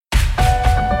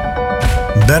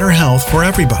better health for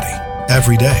everybody,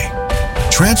 every day.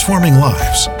 Transforming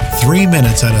lives, 3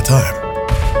 minutes at a time.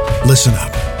 Listen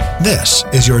up. This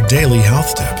is your daily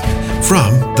health tip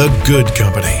from The Good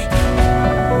Company.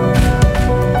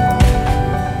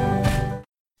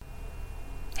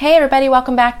 Hey everybody,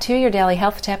 welcome back to your daily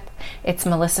health tip. It's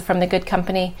Melissa from The Good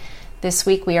Company. This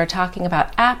week we are talking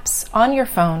about apps on your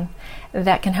phone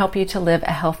that can help you to live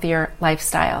a healthier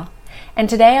lifestyle. And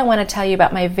today I want to tell you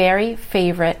about my very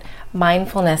favorite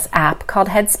mindfulness app called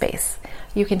Headspace.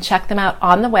 You can check them out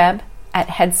on the web at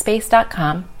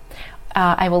headspace.com.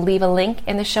 I will leave a link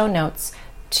in the show notes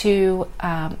to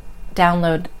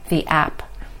download the app.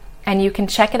 And you can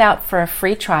check it out for a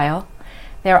free trial.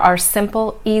 There are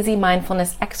simple, easy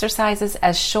mindfulness exercises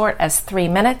as short as 3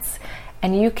 minutes,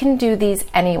 and you can do these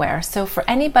anywhere. So for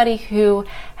anybody who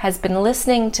has been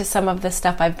listening to some of the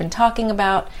stuff I've been talking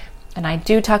about, and I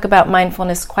do talk about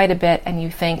mindfulness quite a bit, and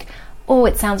you think, oh,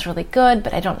 it sounds really good,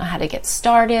 but I don't know how to get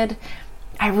started.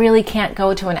 I really can't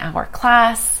go to an hour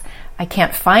class. I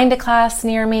can't find a class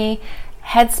near me.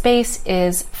 Headspace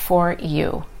is for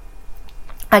you.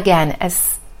 Again,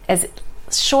 as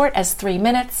short as 3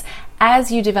 minutes.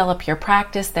 As you develop your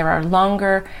practice, there are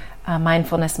longer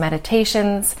mindfulness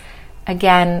meditations.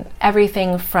 Again,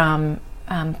 everything from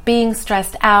being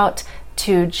stressed out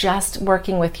to just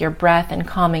working with your breath and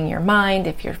calming your mind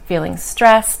if you're feeling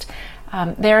stressed.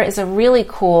 There is a really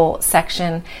cool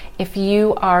section if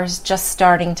you are just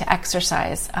starting to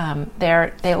exercise.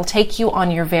 They'll take you on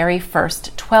your very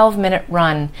first 12-minute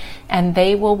run, and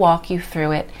they will walk you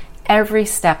through it every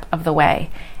step of the way.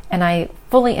 And I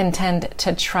fully intend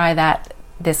to try that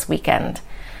this weekend.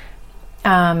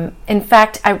 In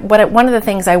fact, one of the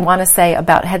things I want to say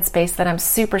about Headspace that I'm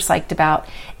super psyched about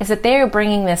is that they are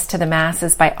bringing this to the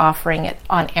masses by offering it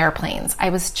on airplanes. I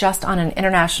was just on an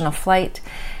international flight,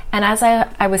 and as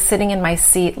I was sitting in my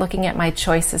seat looking at my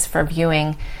choices for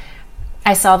viewing,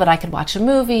 I saw that I could watch a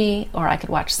movie or I could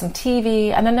watch some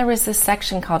TV, and then there was this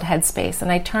section called Headspace,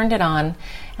 and I turned it on,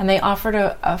 and they offered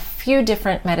a few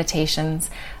different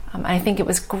meditations. I think it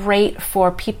was great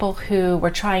for people who were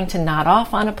trying to nod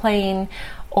off on a plane,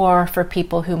 or for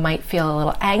people who might feel a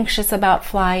little anxious about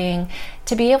flying,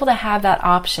 to be able to have that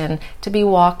option to be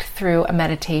walked through a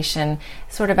meditation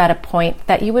sort of at a point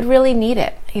that you would really need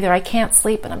it. Either I can't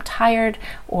sleep and I'm tired,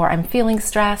 or I'm feeling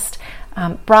stressed.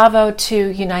 Bravo to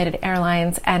United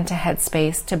Airlines and to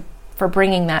Headspace for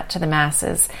bringing that to the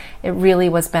masses. It really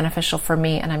was beneficial for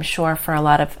me, and I'm sure for a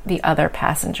lot of the other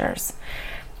passengers.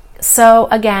 So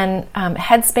again,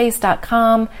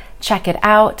 headspace.com, check it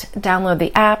out, download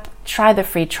the app, try the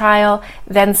free trial,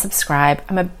 then subscribe.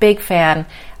 I'm a big fan.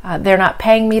 They're not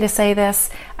paying me to say this.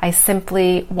 I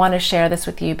simply want to share this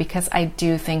with you because I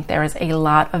do think there is a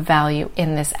lot of value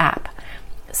in this app.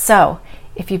 So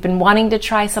if you've been wanting to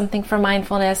try something for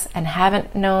mindfulness and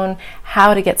haven't known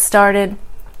how to get started,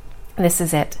 this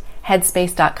is it.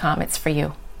 Headspace.com. It's for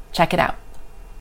you. Check it out.